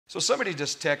So somebody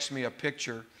just texted me a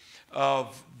picture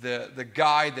of the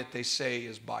guy that they say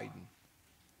is Biden.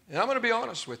 And I'm going to be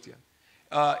honest with you.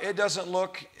 It doesn't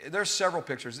look, there's several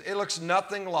pictures. It looks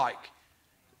nothing like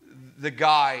the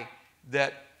guy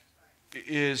that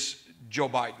is Joe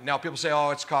Biden. Now, people say,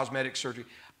 oh, it's cosmetic surgery.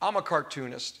 I'm a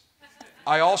cartoonist.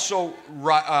 I also,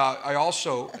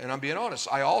 and I'm being honest,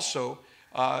 I also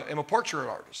am a portrait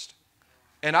artist.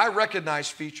 And I recognize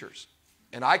features.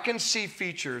 And I can see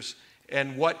features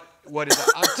and what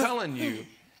is, I'm telling you,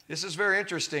 this is very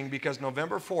interesting because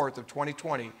November 4th of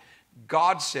 2020,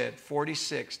 God said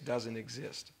 46 doesn't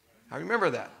exist. I remember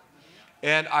that.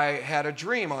 And I had a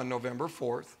dream on November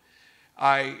 4th.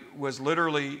 I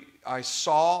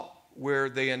saw where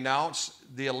they announced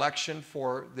the election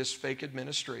for this fake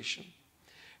administration.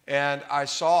 And I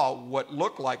saw what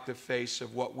looked like the face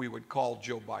of what we would call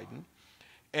Joe Biden.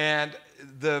 And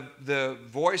the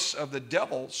voice of the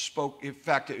devil spoke. In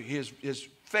fact, his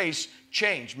face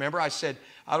changed. Remember, I said,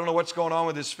 I don't know what's going on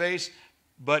with his face,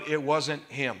 but it wasn't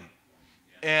him.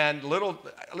 And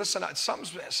listen,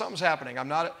 something's happening.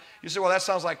 You say, well, that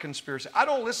sounds like conspiracy. I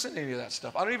don't listen to any of that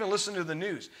stuff. I don't even listen to the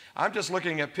news. I'm just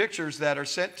looking at pictures that are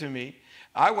sent to me.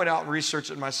 I went out and researched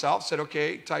it myself, said,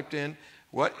 okay, typed in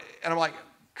what, and I'm like,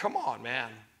 come on, man.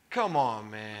 Come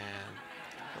on, man.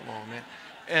 Come on,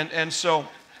 man. And so,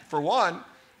 for one,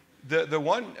 the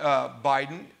one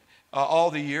Biden,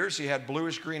 all the years he had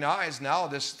bluish green eyes. Now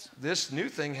this new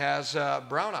thing has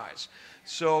brown eyes.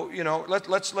 So, you know,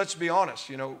 let's be honest.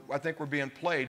 You know, I think we're being played.